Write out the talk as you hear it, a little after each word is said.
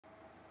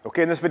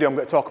Okay, in this video I'm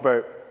going to talk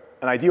about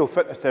an ideal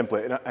fitness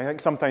template, and I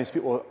think sometimes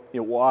people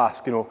will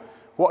ask,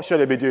 what should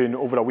I be doing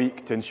over a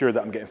week to ensure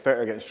that I'm getting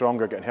fitter, getting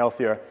stronger, getting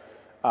healthier,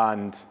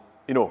 and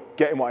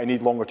getting what I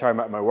need longer term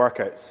out of my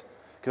workouts?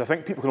 Because I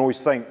think people can always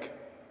think,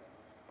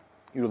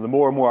 the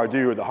more and more I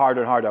do, or the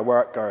harder and harder I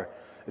work, or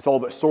it's all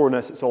about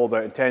soreness, it's all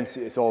about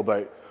intensity, it's all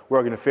about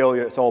working to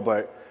failure, it's all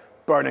about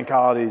burning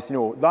calories.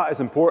 That is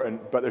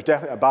important, but there's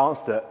definitely a balance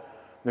to it.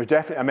 There's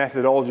definitely a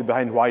methodology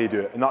behind why you do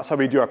it, and that's how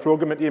we do our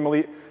program at DM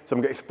Elite. So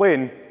I'm going to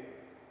explain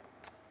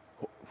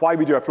why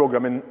we do our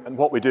program and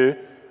what we do,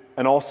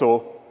 and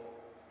also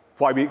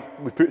why we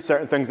put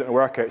certain things in our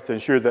workouts to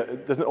ensure that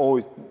it doesn't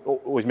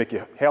always make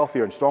you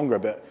healthier and stronger,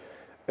 but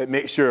it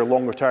makes sure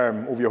longer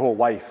term, over your whole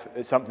life,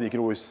 it's something you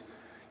can always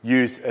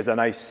use as a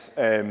nice,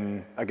 a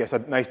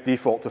nice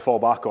default to fall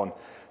back on.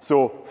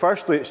 So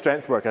firstly, it's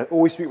strength work. I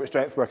always speak about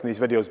strength work in these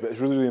videos, but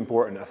it's really, really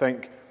important. I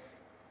think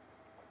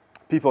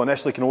people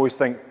initially can always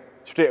think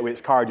straight away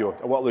it's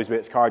cardio. I want to lose weight,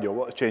 it's cardio. I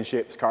want to change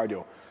shape, it's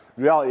cardio.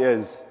 The reality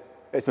is,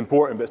 it's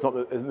important, but it's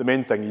not the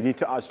main thing. You need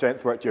to add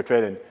strength work to your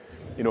training.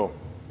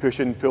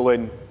 Pushing,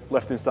 pulling,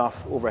 lifting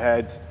stuff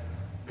overhead,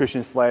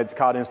 pushing sleds,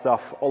 carrying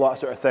stuff, all that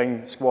sort of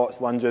thing,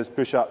 squats, lunges,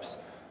 push-ups.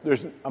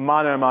 There's a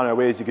manner of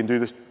ways you can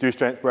do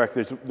strength work.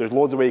 There's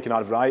loads of ways you can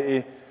add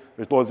variety.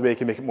 There's loads of ways you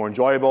can make it more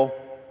enjoyable.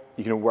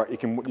 You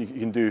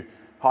can do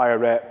higher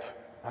rep,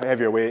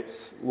 heavier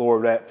weights, lower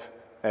rep,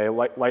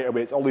 lighter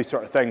weights, all these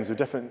sort of things. There are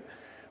different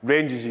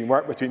ranges you can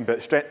work between, but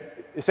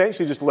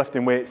essentially just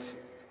lifting weights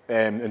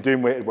and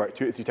doing weighted work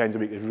 2 to 3 times a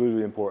week is really,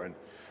 really important.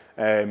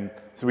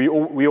 So we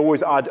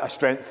always add a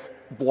strength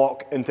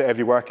block into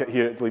every workout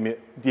here at DM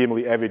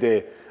Elite every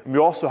day. And we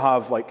also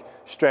have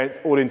strength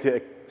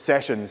oriented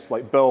sessions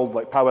like build,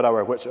 like power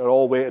hour, which are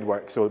all weighted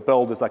work. So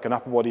build is like an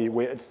upper body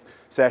weighted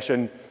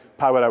session.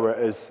 Power hour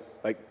is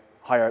like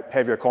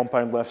heavier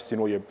compound lifts,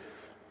 your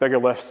bigger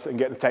lifts and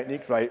getting the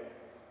technique right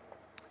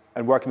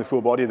and working the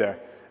full body there.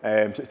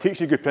 So it's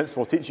teaching you good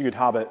principles, teaching you good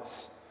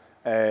habits,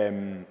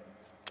 to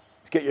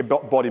get your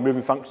body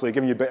moving functionally,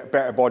 giving you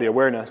better body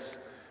awareness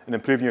and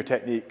improving your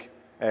technique.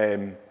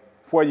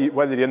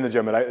 Whether you're in the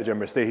gym or out of the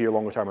gym or stay here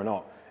longer term or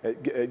not,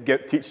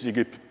 it teaches you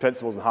good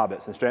principles and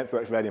habits, and strength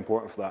work is very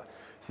important for that.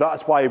 So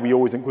that's why we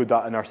always include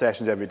that in our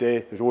sessions every day.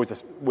 There's always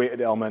this weighted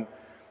element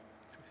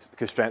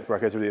because strength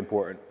work is really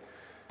important.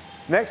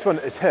 Next one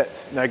is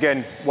HIIT. Now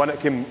again,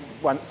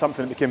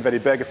 something that became very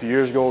big a few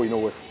years ago,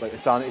 with like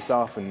Insanity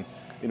stuff and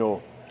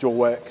Joe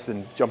Wicks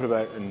and jumping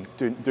about and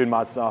doing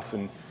mad stuff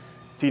and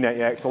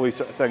T90X, all these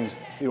sort of things.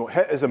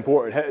 HIIT is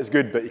important, HIIT is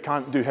good, but you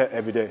can't do HIIT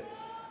every day.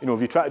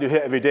 If you try to do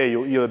HIIT every day,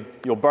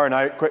 you'll burn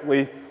out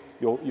quickly,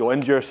 you'll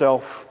injure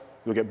yourself,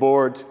 you'll get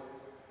bored,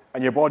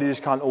 and your body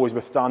just can't always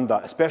withstand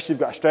that, especially if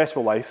you've got a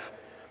stressful life,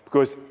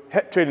 because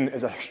HIIT training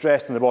is a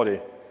stress in the body.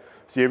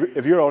 So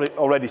if you're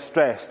already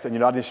stressed and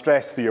you're adding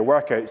stress through your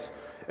workouts,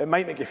 it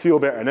might make you feel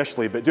better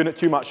initially, but doing it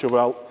too much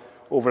over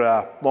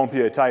a long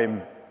period of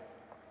time,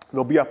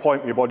 there'll be a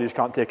point where your body just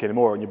can't take it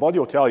anymore, and your body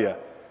will tell you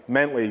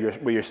mentally,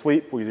 with your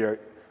sleep,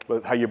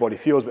 with how your body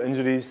feels, with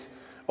injuries,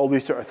 all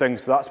these sort of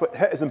things. So that's what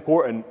HIIT is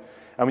important.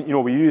 And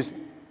we use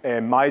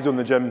MyZone in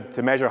the gym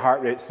to measure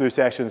heart rates through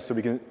sessions, so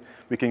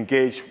we can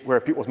gauge where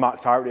people's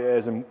max heart rate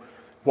is and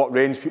what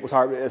range people's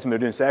heart rate is when they're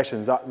doing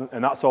sessions.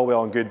 And that's all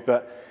well and good.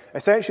 But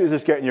essentially, it's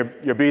just getting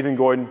your breathing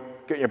going,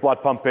 getting your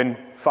blood pumping,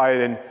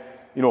 firing,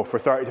 for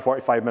 30 to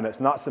 45 minutes,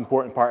 and that's the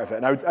important part of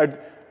it. And I'd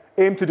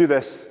aim to do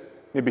this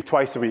maybe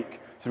twice a week.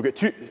 So we've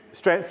got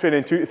strength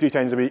training 2 to 3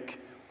 times a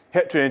week,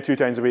 HIIT training 2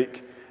 times a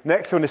week.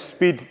 Next one is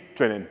speed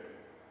training.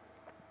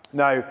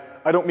 Now,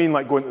 I don't mean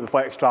like going to the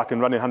flex track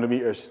and running 100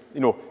 meters.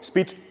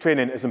 Speed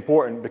training is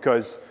important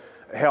because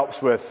it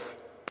helps with,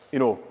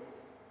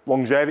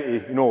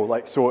 longevity.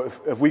 So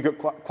if we get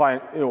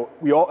client,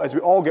 as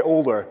we all get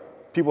older,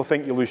 people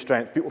think you lose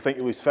strength, people think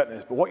you lose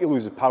fitness, but what you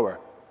lose is power.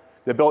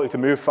 The ability to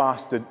move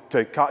fast,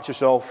 to catch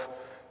yourself,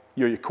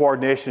 your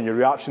coordination, your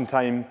reaction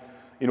time,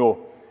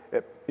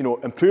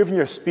 improving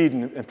your speed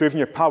and improving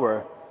your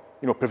power,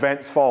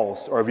 prevents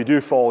falls. Or if you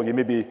do fall, you're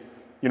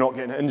not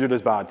getting injured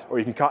as bad, or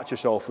you can catch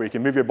yourself, or you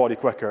can move your body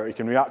quicker, or you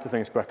can react to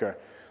things quicker.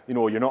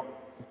 You're not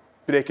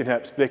breaking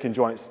hips, breaking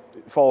joints,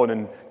 falling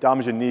and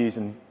damaging knees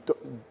and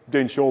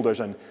doing shoulders.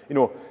 And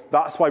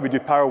that's why we do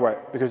power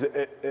work, because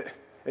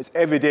it's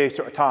everyday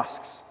sort of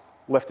tasks,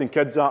 lifting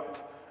kids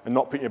up and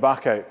not putting your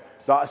back out.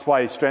 That's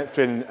why strength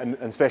training and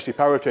especially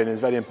power training is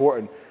very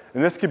important.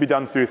 And this could be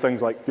done through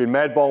things like doing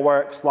med ball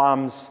work,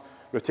 slams,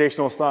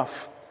 rotational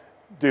stuff,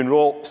 doing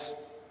ropes,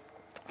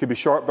 could be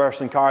short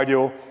bursts and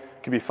cardio,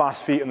 could be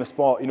fast feet on the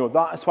spot.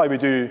 That's why we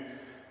do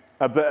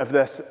a bit of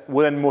this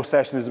within most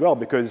sessions as well,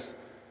 because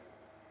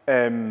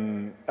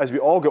as we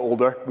all get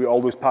older, we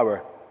all lose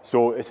power.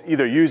 So it's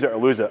either use it or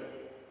lose it,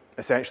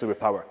 essentially, with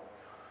power.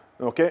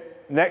 Okay,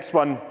 next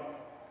one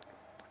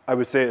I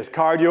would say is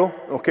cardio.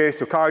 Okay,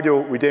 so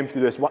cardio, we aim to do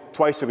this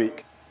twice a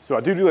week. So I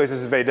do realize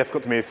this is very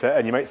difficult to me to fit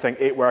in. You might think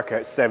 8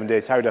 workouts, 7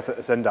 days, how do I fit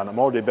this in, Dan? I'm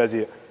already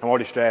busy, I'm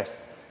already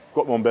stressed, I've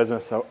got my own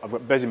business, I've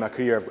got busy in my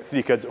career, I've got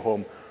 3 kids at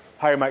home.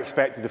 How am I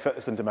expected to fit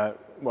this into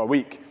my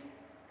week?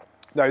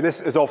 Now,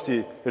 this is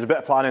obviously, there's a bit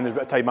of planning, there's a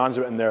bit of time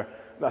management in there.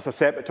 That's a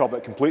separate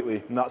topic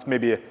completely, and that's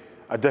maybe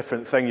a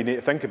different thing you need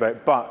to think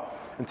about. But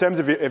in terms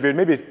of if you're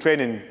maybe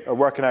training or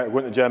working out or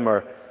going to the gym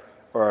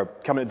or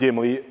coming to DM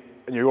Elite,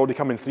 and you're already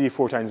coming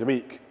 3-4 times a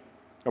week,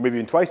 or maybe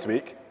even twice a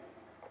week,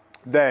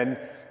 then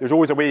there's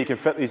always a way you can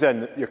fit these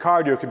in. Your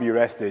cardio could be your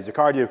rest days. Your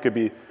cardio could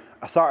be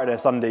a Saturday,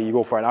 Sunday, you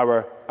go for an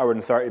hour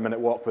and 30-minute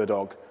walk with a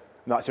dog.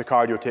 And that's your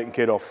cardio taken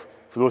care of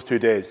for those 2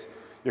 days.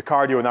 Your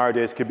cardio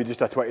nowadays could be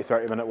just a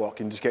 20-30-minute walk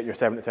and just get your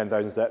 7,000 to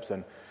 10,000 steps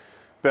in.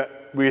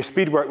 But with your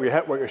speed work, with your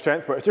hip work, your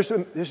strength work, it's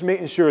just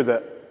making sure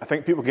that I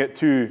think people get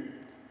too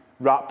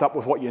wrapped up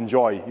with what you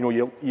enjoy. You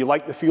know, you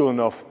like the feeling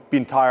of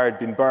being tired,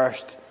 being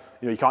burst,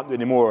 you know, you can't do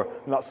any more.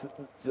 And that's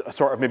a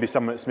sort of maybe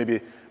someone that's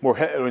maybe more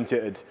hit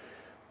oriented.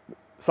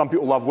 Some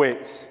people love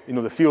weights, you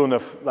know, the feeling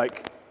of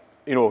like,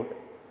 you know,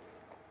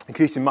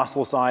 increasing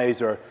muscle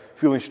size or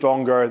feeling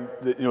stronger,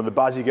 you know, the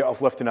buzz you get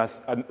off lifting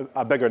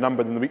a bigger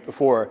number than the week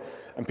before,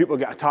 and people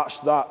get attached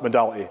to that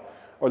modality.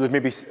 Or there's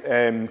maybe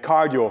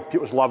cardio,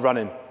 people just love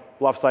running,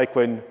 love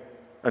cycling,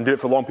 and do it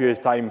for long periods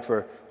of time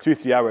for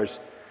 2-3 hours.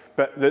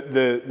 But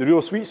the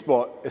real sweet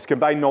spot is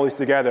combining all these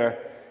together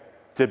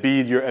to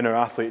be your inner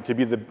athlete, to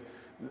be the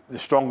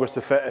strongest,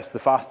 the fittest, the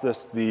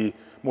fastest, the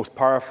most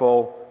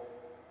powerful,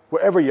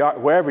 wherever you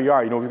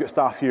are. You know, we've got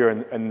staff here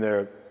in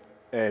their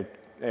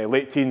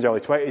late teens, early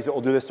 20s that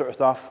will do this sort of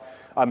stuff.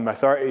 I'm in my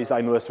 30s. I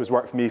know this was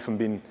work for me from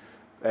being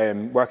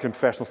working in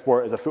professional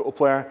sport as a football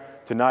player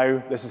to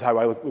now. This is how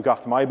I look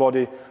after my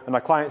body. And my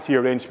clients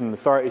here range from the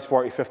 30s,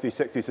 40s,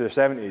 50s, 60s to their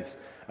 70s.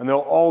 And they'll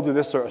all do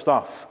this sort of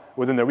stuff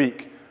within their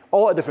week,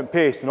 all at a different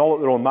pace and all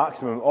at their own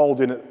maximum, all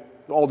doing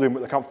what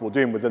they're comfortable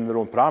doing within their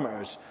own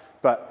parameters.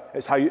 But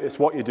it's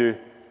what you do.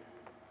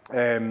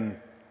 And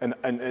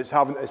it's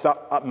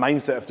that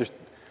mindset of just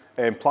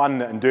planning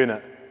it and doing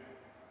it.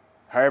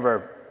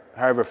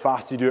 However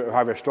fast you do it or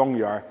however strong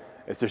you are,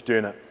 it's just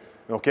doing it.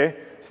 Okay?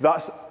 So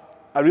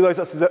I realise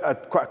that's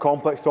quite a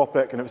complex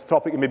topic, and if it's a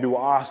topic you maybe will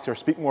ask or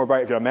speak more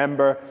about if you're a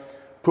member,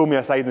 pull me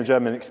aside in the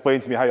gym and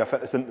explain to me how I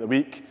fit this into the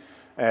week.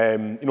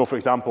 You know, for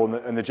example,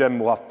 in the gym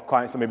we'll have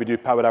clients that maybe do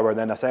power hour and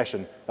then a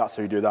session. That's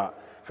how you do that,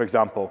 for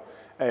example.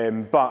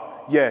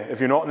 But yeah, if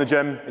you're not in the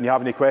gym and you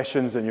have any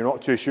questions and you're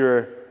not too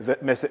sure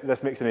if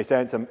this makes any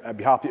sense, I'd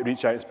be happy to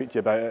reach out and speak to you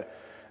about it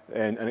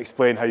and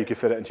explain how you can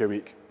fit it into your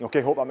week.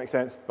 Okay, hope that makes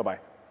sense.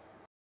 Bye-bye.